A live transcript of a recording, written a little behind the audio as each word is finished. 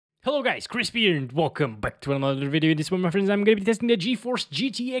Hello guys, Chris here and welcome back to another video. In this one, my friends, I'm going to be testing the GeForce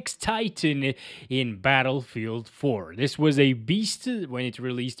GTX TITAN in Battlefield 4. This was a beast when it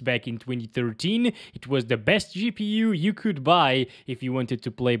released back in 2013. It was the best GPU you could buy if you wanted to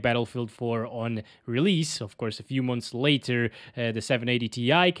play Battlefield 4 on release. Of course, a few months later, the 780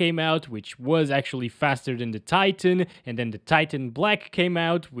 Ti came out, which was actually faster than the Titan. And then the Titan Black came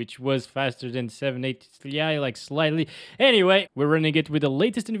out, which was faster than the 780 Ti, like slightly. Anyway, we're running it with the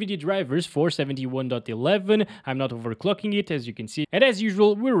latest Nvidia drivers 471.11. I'm not overclocking it, as you can see, and as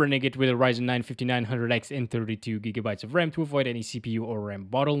usual we're running it with a Ryzen 9 5900X and 32GB of RAM to avoid any CPU or RAM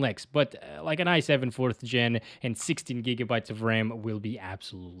bottlenecks, but like an i7 4th gen and 16GB of RAM will be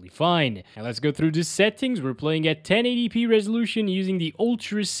absolutely fine. And let's go through the settings. We're playing at 1080p resolution using the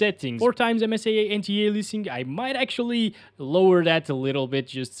ultra settings, 4x MSAA anti-aliasing. I might actually lower that a little bit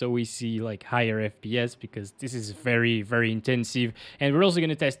just so we see like higher FPS, because this is very intensive. And we're also going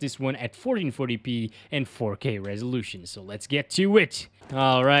to test this one at 1440p and 4K resolution. So let's get to it.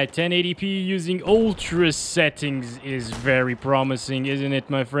 All right, 1080p using ultra settings is very promising, isn't it,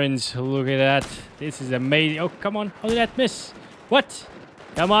 my friends? Look at that. This is amazing. Oh, come on. How did that miss? What?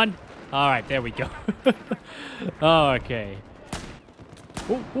 Come on. All right, there we go. Okay.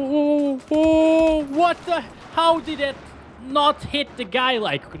 Oh, what the? How did that not hit the guy?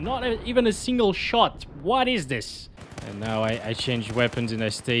 Like, not even a single shot. What is this? And now I change weapons and I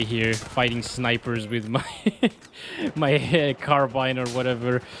stay here fighting snipers with my my carbine or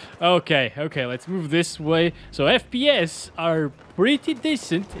whatever. Okay, let's move this way. So FPS are pretty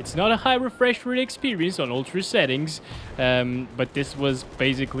decent. It's not a high refresh rate experience on ultra settings, but this was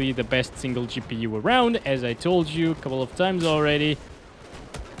basically the best single GPU around, as I told you a couple of times already.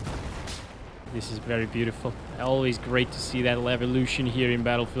 This is very beautiful. Always great to see that evolution here in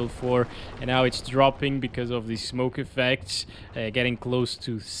Battlefield 4. And now it's dropping because of the smoke effects. Getting close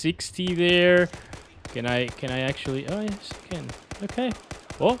to 60 there. Can I actually... Oh, yes, I can. Okay.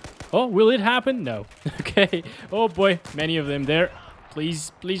 Oh, will it happen? No. Okay. Oh, boy. Many of them there.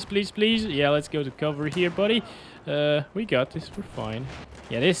 Please. Yeah, let's go to cover here, buddy. We got this. We're fine.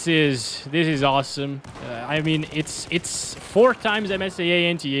 Yeah, this is awesome. I mean, it's 4x MSAA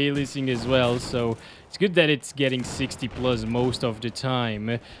anti-aliasing as well, so it's good that it's getting 60 plus most of the time.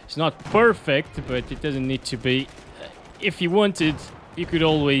 It's not perfect, but it doesn't need to be. If you wanted, you could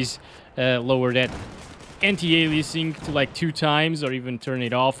always lower that anti-aliasing to like 2x or even turn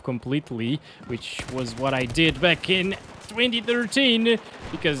it off completely, which was what I did back in 2013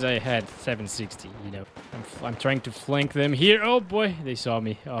 because I had 760, you know. I'm trying to flank them here. Oh boy, they saw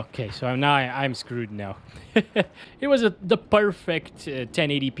me. Okay, so I'm screwed now. It was the perfect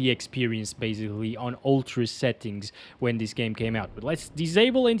 1080p experience basically on ultra settings when this game came out. But let's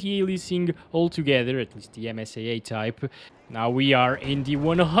disable anti-aliasing altogether, at least the MSAA type. Now we are in the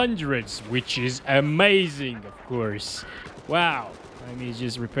 100s, which is amazing, of course. Wow. Let me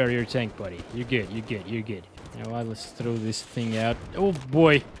just repair your tank, buddy. You're good. Now let's throw this thing out. Oh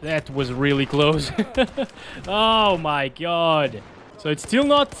boy, that was really close. Oh my god. So it's still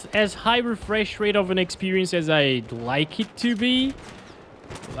not as high refresh rate of an experience as I'd like it to be.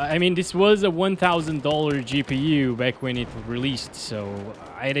 I mean, this was a $1,000 GPU back when it released, so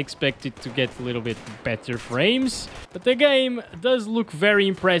I'd expect it to get a little bit better frames. But the game does look very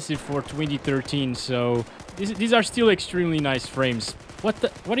impressive for 2013, so these are still extremely nice frames. What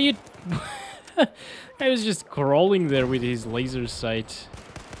are you... I was just crawling there with his laser sight.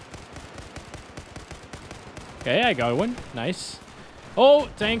 Okay, I got one. Nice. Oh,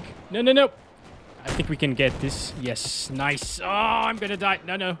 tank. No. I think we can get this. Yes, nice. Oh, I'm gonna die.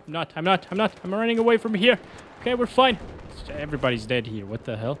 No, I'm not. I'm running away from here. Okay, we're fine. Everybody's dead here. What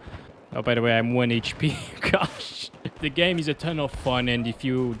the hell? Oh, by the way, I'm 1 HP. Gosh. The game is a ton of fun, and if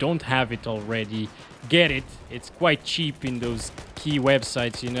you don't have it already, get it. It's quite cheap in those key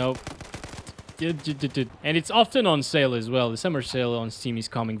websites, you know. And it's often on sale as well. The summer sale on Steam is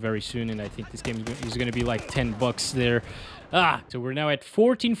coming very soon, and I think this game is going to be like 10 bucks there. So we're now at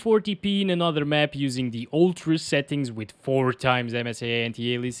 1440p in another map using the ultra settings with 4x MSAA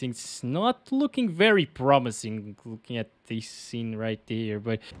anti-aliasing. It's not looking very promising looking at this scene right there,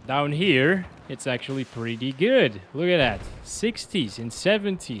 but down here it's actually pretty good. Look at that, 60s and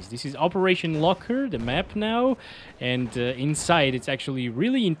 70s. This is Operation Locker, the map now, and inside it's actually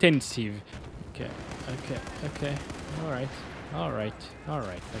really intensive. Okay. All right.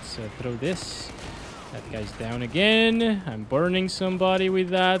 Let's throw this. That guy's down again. I'm burning somebody with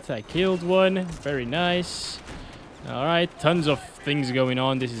that. I killed one. Very nice. All right, tons of things going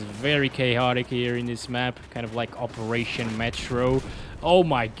on. This is very chaotic here in this map, kind of like Operation Metro. Oh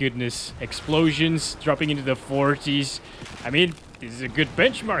my goodness, explosions dropping into the 40s. I mean,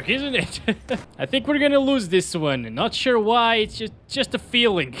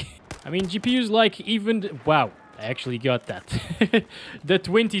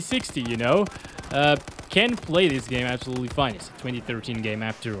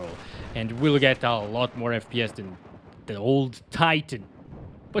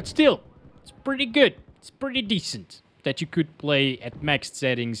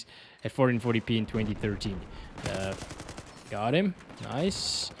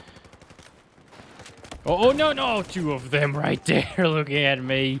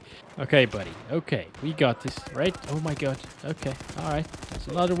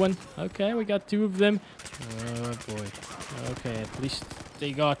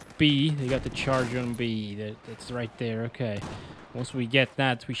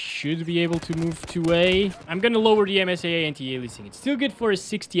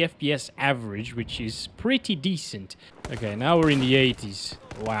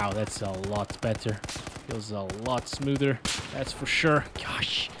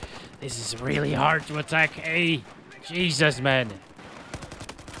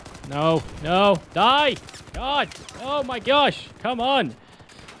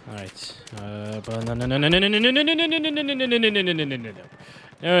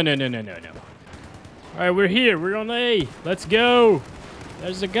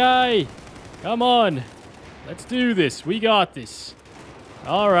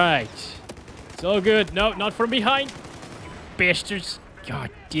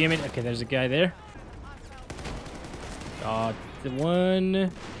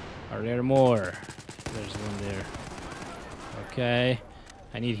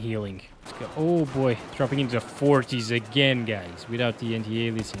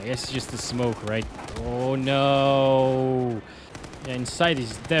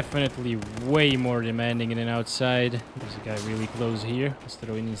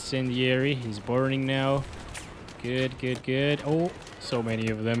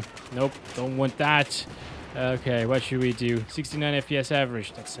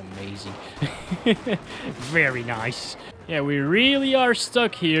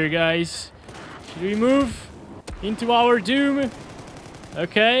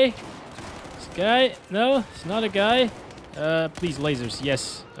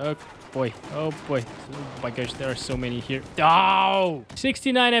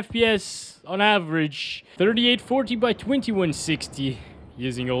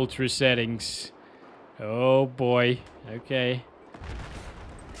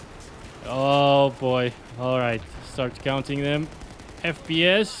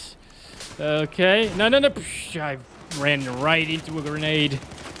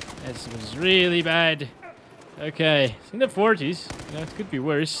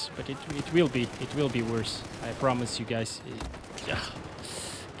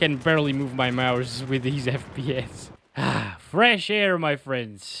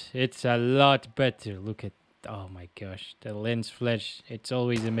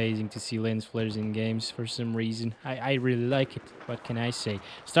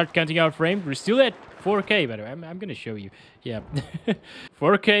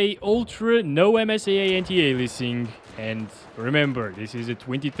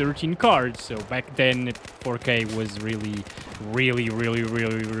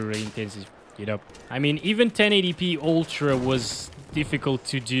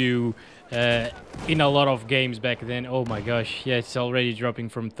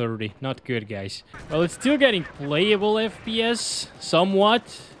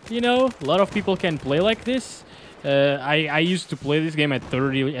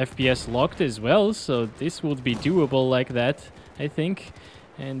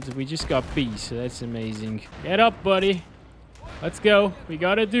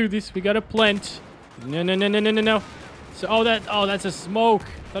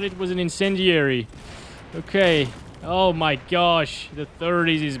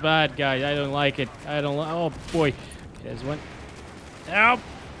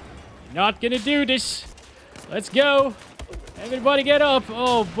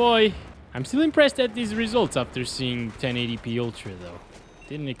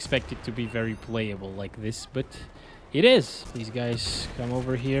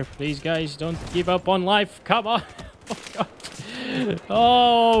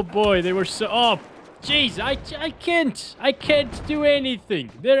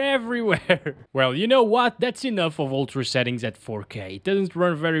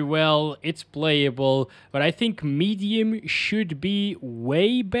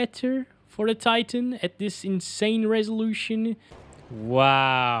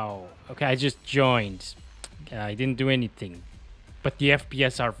 but the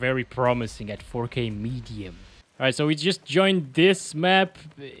FPS are very promising at 4K medium. Alright, so we just joined this map.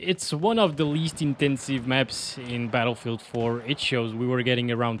 It's one of the least intensive maps in Battlefield 4. It shows we were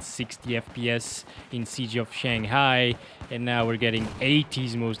getting around 60 FPS in Siege of Shanghai, and now we're getting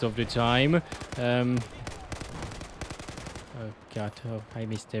 80s most of the time. Oh god, oh, I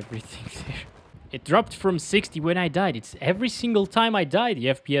missed everything there. It dropped from 60 when I died. It's every single time I die, the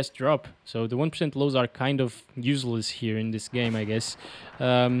FPS drop. So the 1% lows are kind of useless here in this game, I guess.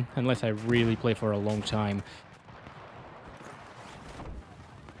 Unless I really play for a long time.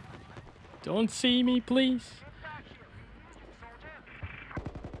 Don't see me, please.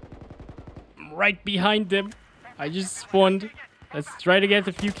 I'm right behind them. I just spawned. Let's try to get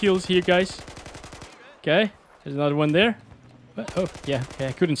a few kills here, guys. Okay, there's another one there. Oh, yeah, okay,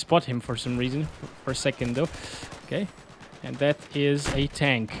 I couldn't spot him for some reason. For a second, though. Okay, and that is a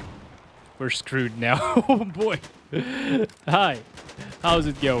tank. We're screwed now. Oh, boy. Hi. How's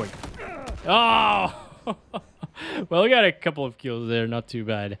it going? Oh! Well, we got a couple of kills there. Not too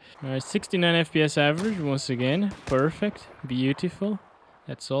bad. Alright, 69 FPS average once again. Perfect. Beautiful.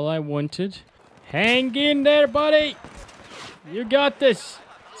 That's all I wanted. Hang in there, buddy! You got this.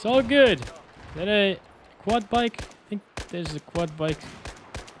 It's all good. Is that a quad bike? I think there's a quad bike.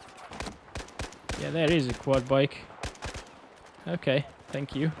 Yeah, there is a quad bike. Okay,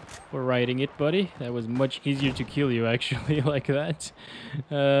 thank you for riding it, buddy. That was much easier to kill you, actually, like that.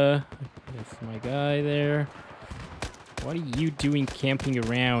 That's my guy there. What are you doing camping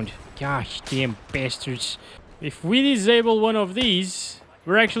around? Gosh damn bastards. If we disable one of these,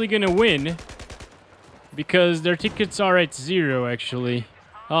 we're actually gonna win. Because their tickets are at 0, actually.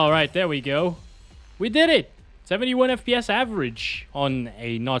 Alright, there we go. We did it! 71 FPS average on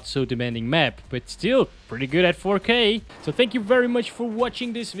a not so demanding map, but still pretty good at 4K. So thank you very much for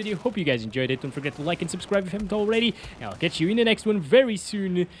watching this video. Hope you guys enjoyed it. Don't forget to like and subscribe if you haven't already. And I'll catch you in the next one very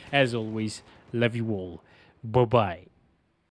soon. As always, love you all. Bye-bye.